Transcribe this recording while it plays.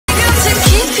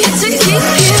What's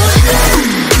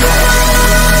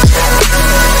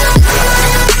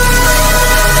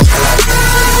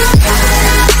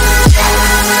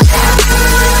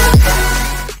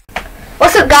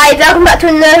up guys, welcome back to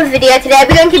another video. Today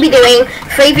we're going to be doing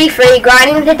 3v3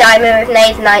 grinding with the diamond with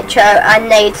NaidzNitro and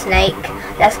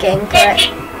NaidzSnake. Let's get into it.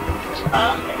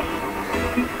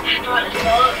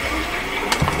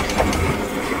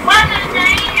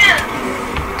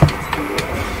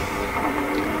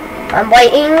 I'm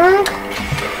waiting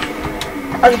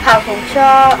on the powerful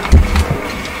shot.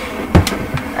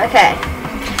 Okay.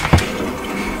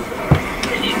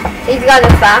 These guys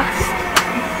are fast.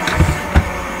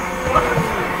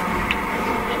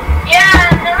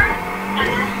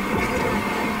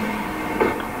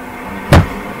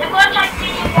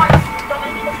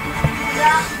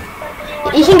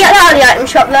 You can get out of the item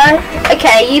shop though.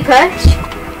 Okay, you push.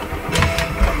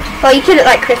 Well, you could look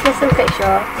like Christmas, I'm pretty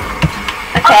sure.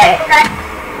 Okay.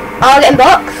 I'll get in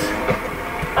box.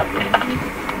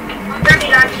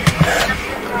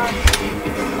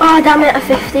 Oh damn it, I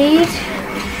 50'd.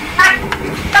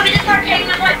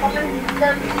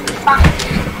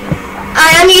 I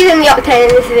am using the octane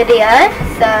in this video,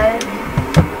 so.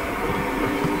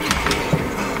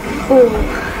 Ooh,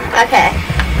 okay.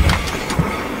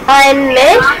 I'm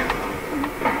mid.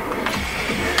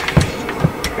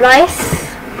 Nice.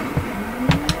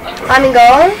 I'm in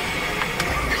goal.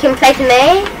 You can play to me.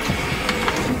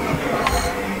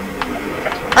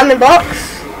 I'm in box.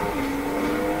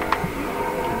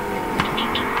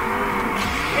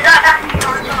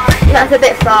 That's a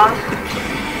bit far.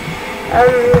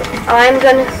 I'm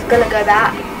gonna go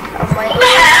back. I'm waiting.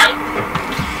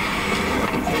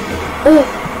 Oh,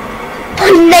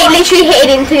 Nate literally hit it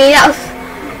into me. That was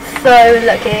so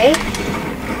lucky.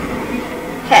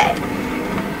 Okay.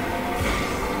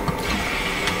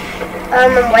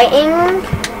 I'm waiting.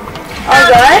 I'll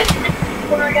go.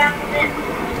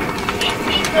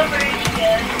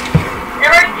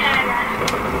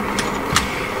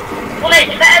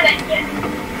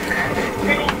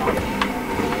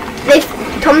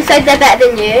 Tom said they're better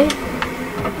than you.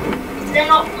 They're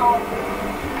not Tom.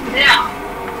 Yeah.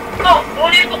 Oh,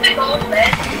 all you've got the goals there.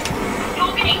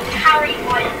 You're getting carried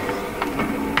by it.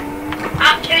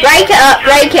 Break it up,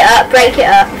 break it up, break it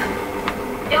up.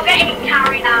 You're getting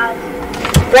carried out.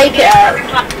 Break it up.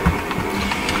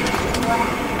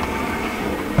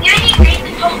 The only reason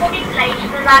Tom got in place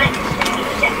was that it was simply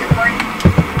to get the point.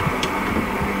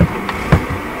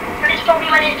 But it's probably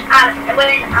when it's out, it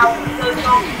goes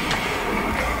on.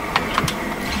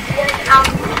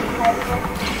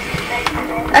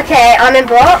 Okay, I'm in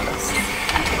box.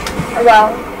 Oh,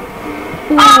 well.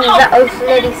 Ooh, that was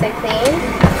nearly so clean.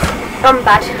 I'm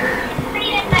bad.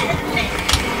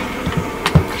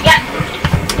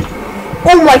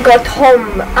 Oh my god,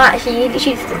 Tom. Actually,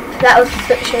 that was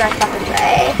such a nice fucking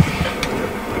play.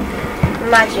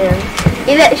 Imagine.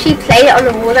 She played it on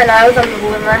the wall and I was on the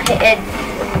wall and I hit it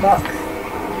in the box.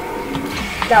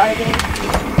 That would be.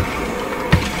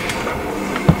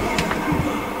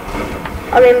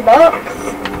 I'm in box.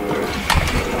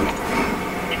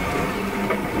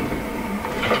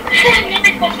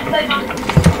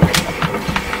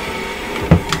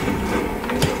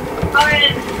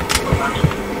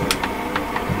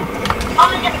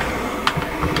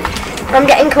 I'm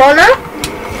getting corner.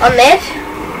 I'm mid.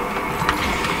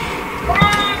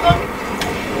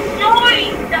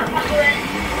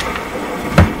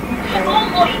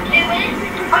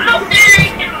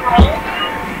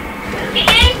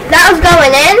 That was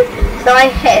going in, so I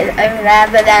hit it over there,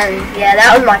 but then, yeah,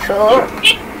 that was my fault.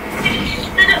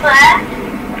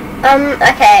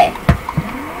 Okay.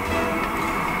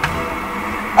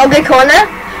 I'll go corner.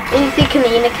 We need to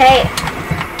communicate.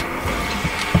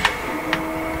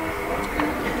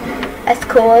 That's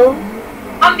cool.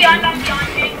 I'm behind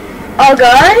you. I'll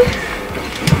go.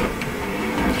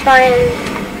 Fine.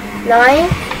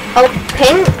 Nice. I'll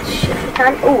pinch if I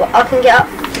can. Oh, I can get up.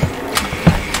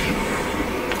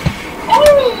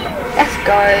 Let's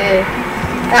go.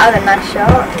 That was a nice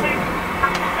shot.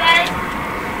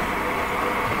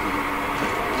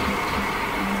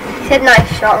 He said nice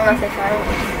shot, I'm gonna say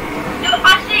thanks. I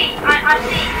see.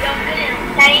 You're good at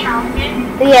playing, aren't you?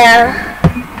 Yeah.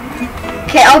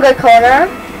 Okay, I'll go corner.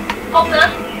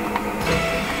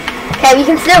 Okay, we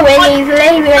can still win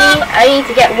easily. We only need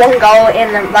to get one goal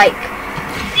in like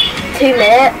 2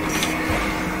 minutes.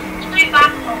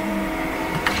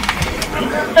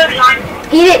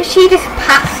 She just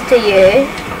passed to you,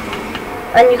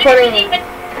 and you're calling.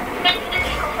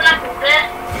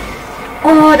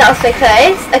 Oh, that was so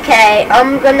close. Okay,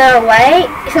 I'm gonna wait.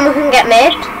 Someone can get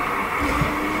mid.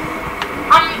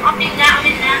 I'm in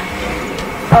there.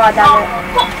 Oh, damn it.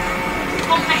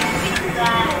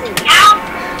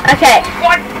 Okay.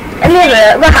 Let me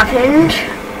look. What happened?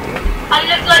 I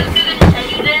look like doing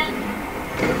saving.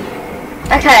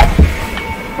 Okay.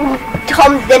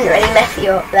 Tom didn't really mess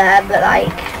you up there, but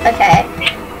like, okay.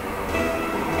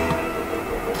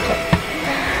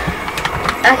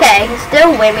 Okay,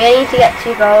 still win. We need to get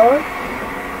 2 goals.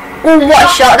 Oh, what a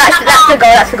shot! That's the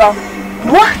goal. That's the goal.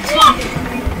 What?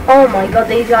 Oh my god,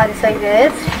 these guys are so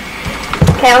good.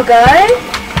 Okay, I'll go.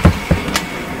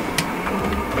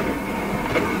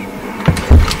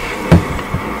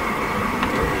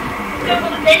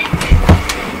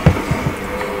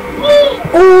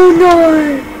 Oh no!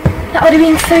 That would have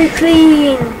been so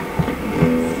clean.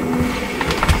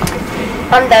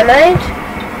 I'm demoed.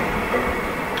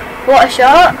 What a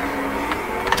shot.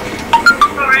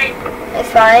 Sorry.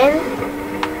 It's fine.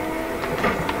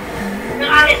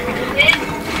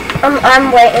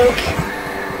 I'm waiting.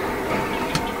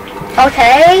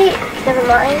 Okay, never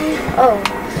mind. Oh,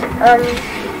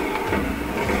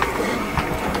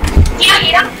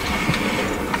 Yeah.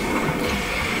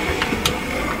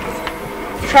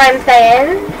 Try and play in.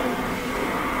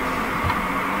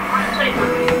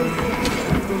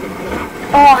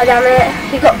 Oh damn it!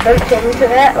 He got bumped into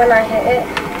it when I hit it.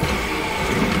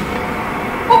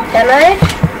 Demo.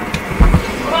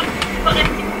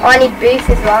 Oh, I need boost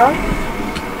as well.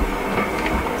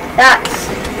 That's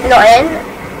not in.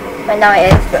 Well, now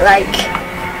it is, but like,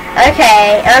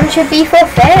 okay, should be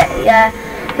forfeit, yeah.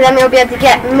 So then we'll be able to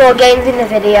get more games in the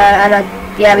video, and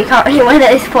yeah, we can't really win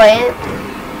at this point.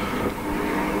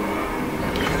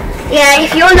 Yeah,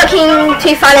 if you're looking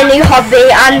to find a new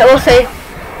hobby, and also,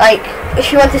 like,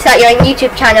 if you want to start your own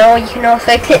YouTube channel, you can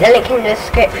also click the link in the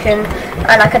description,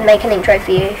 and I can make an intro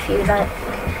for you if you like.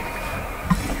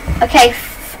 Okay,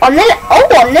 I'm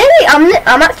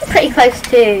actually pretty close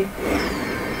to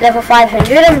level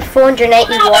 500 and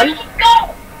 481.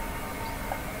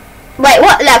 Wait,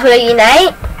 what level are you,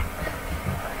 Nate?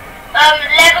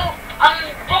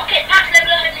 Rocket Pass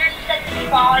level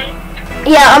 175.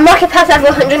 Yeah, I'm Rocket Pass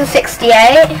level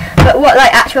 168. But what,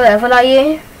 like, actual level are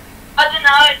you? I don't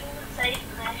know, it doesn't say to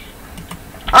me.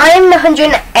 I'm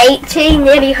 180,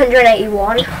 nearly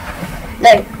 181.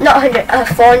 No, not 100,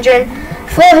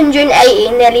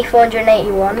 480, nearly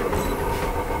 481.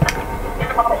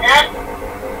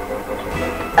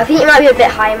 I think you might be a bit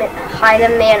higher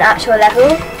than me in actual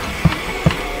level.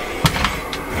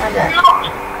 I don't know.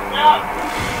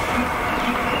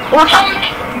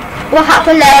 What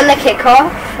happened there on the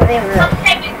kickoff?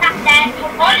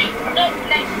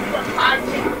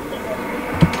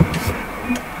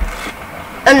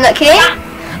 Unlucky.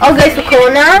 I'll go for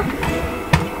corner.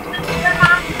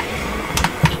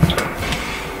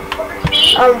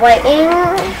 I'm waiting.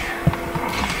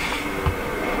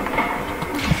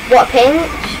 What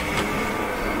pinch?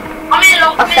 I'm in a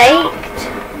lock. I faked.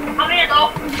 I'm in a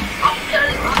lock.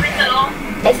 I'm in the lock.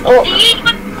 It's all.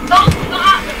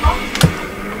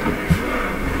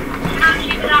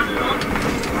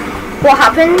 What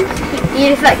happened? You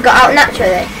just like got out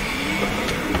naturally?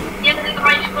 Yeah, but the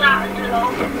guy just got out into the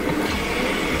lock.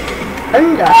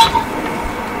 Under?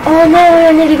 Oh no,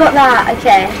 I nearly got that.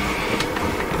 Okay.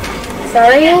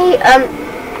 Sorry.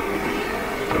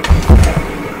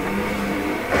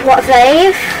 What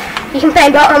save? You can play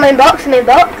in box. I'm in box. I'm in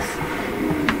box.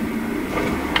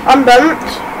 I'm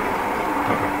bumped.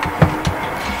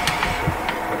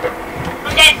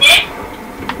 I'm dead.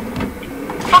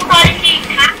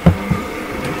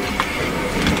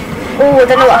 Oh, I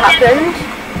don't know what happened.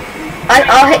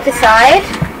 I'll hit the side.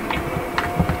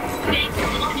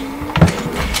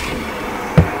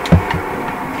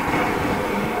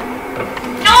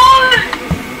 No!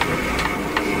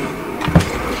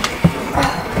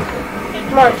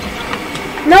 Come on.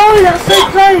 No, that's so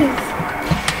close.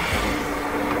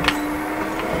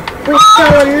 We're so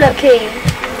unlucky.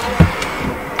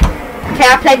 Okay, I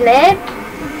played mid.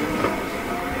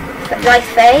 Nice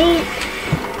fake.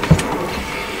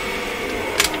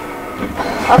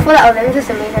 I thought that was in for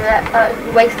some reason. I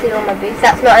wasted all my boost.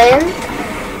 That's not in.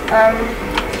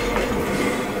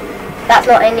 That's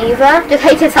not in either. Just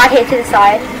hit to the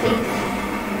side, please.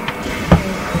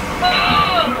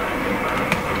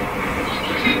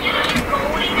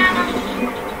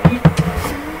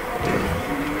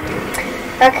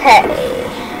 Okay.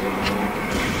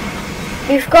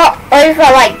 We've got over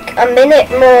like a minute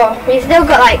more. We've still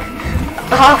got like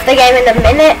half the game in a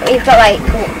minute. We've got like,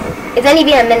 it's only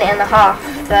been a minute and a half,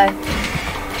 so.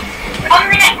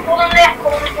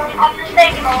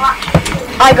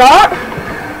 I got.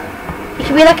 It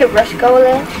could be like a rush goal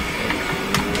there.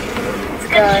 Let's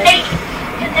go.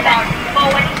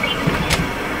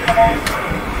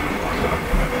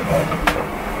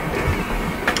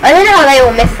 I don't know how they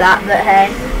all missed that, but hey,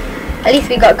 at least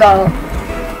we got goal.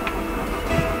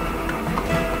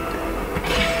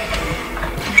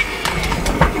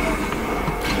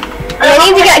 I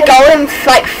need to get a goal in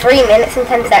like 3 minutes and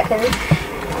 10 seconds.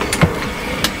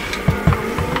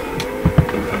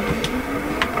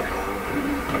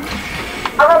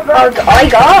 I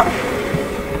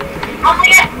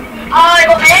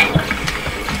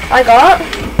got.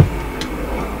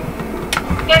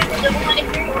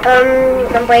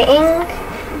 I'm waiting.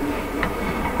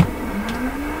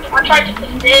 I tried to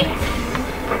put it.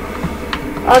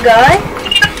 I'll go.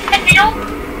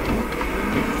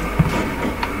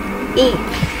 Eat.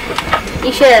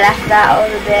 You should have left that a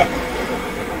little bit.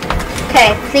 Okay,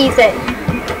 please don't.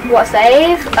 What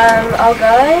save? I'll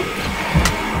go.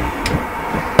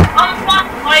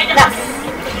 That's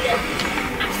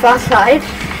far side.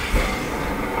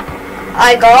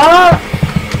 I got.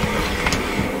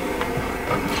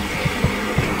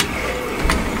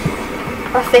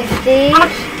 A 50.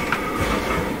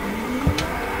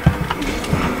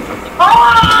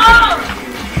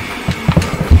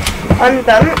 I'm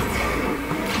bumped.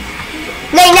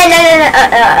 No,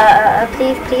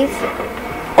 please, please.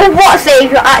 Oh, what a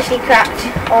save, you're actually cracked.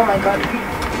 Oh my god.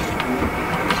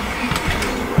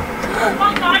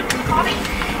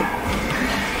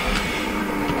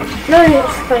 No,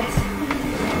 it's close.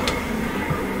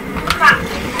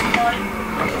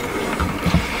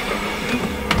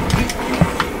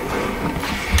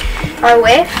 I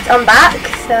whiffed, I'm back,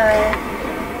 so...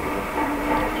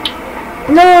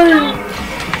 No!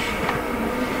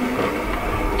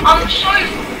 I'm so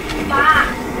bad.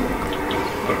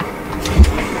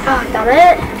 Oh, damn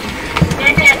it.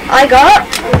 Yeah. I got...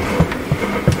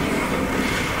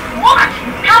 What?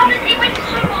 How did he win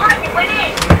so hard to win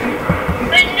it?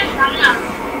 I didn't understand that.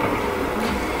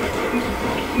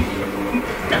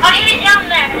 I hit it down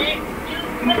there and it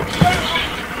went so high.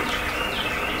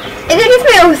 Is it just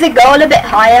me or was the goal a bit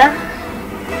higher?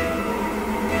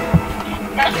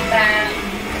 That's bad.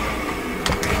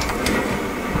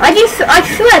 I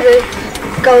swear the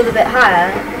goal's a bit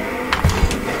higher.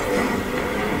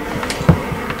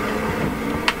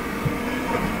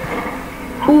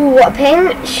 Ooh, what a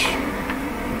pinch.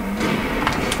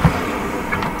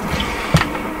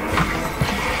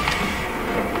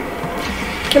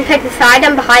 Can pick the side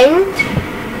and behind.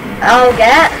 I'll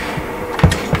get.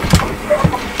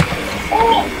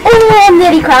 Oh, I'm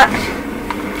nearly cracked.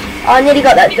 Oh, I nearly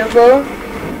got that double.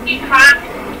 You cracked.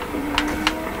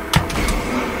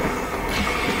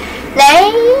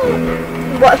 Nay,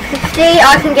 what a 50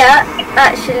 I can get,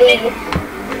 actually.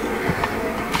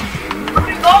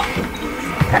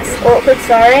 That's awkward,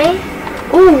 sorry.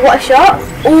 Ooh, what a shot.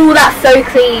 Ooh, that's so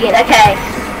clean, okay.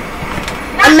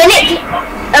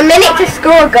 A minute to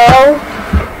score a goal.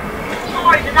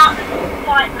 Sorry, but that was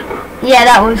fine. Yeah,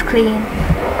 that was clean.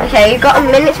 Okay, you've got a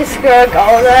minute to score a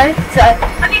goal though, so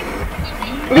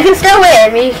we can still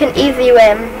win, we can easily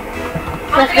win.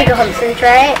 Let's go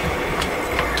concentrate.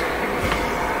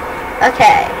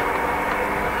 Okay.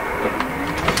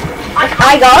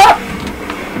 I got.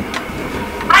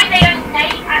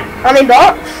 I'm in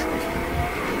box.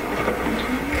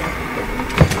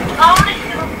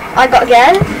 I got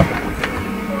again.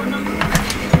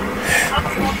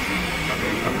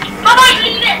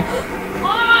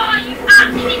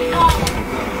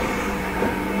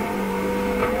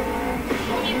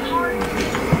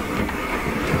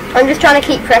 I'm just trying to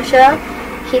keep pressure,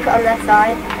 keep it on their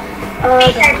side. Oh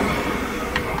god.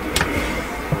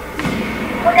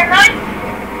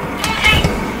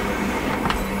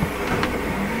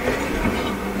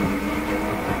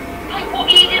 What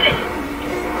are you doing?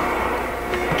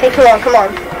 Okay, come on.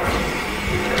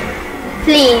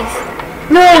 Please.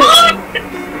 No!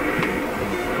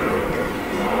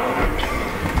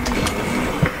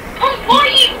 What are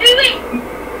you doing?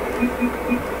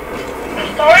 I'm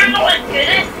sorry I'm not as good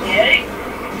as you.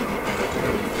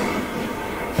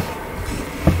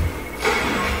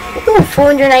 Ooh,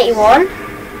 481.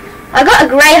 I got a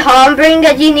grey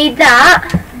Harmbringer, do you need that?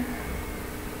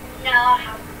 No, I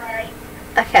haven't.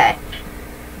 Okay.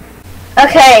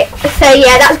 Okay, so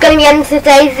yeah, that's going to be the end of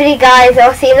today's video, guys.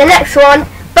 I'll see you in the next one.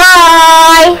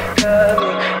 Bye!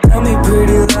 Tell me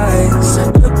pretty lies,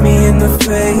 look me in the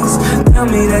face, tell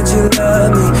me that you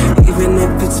love me, even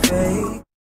if it's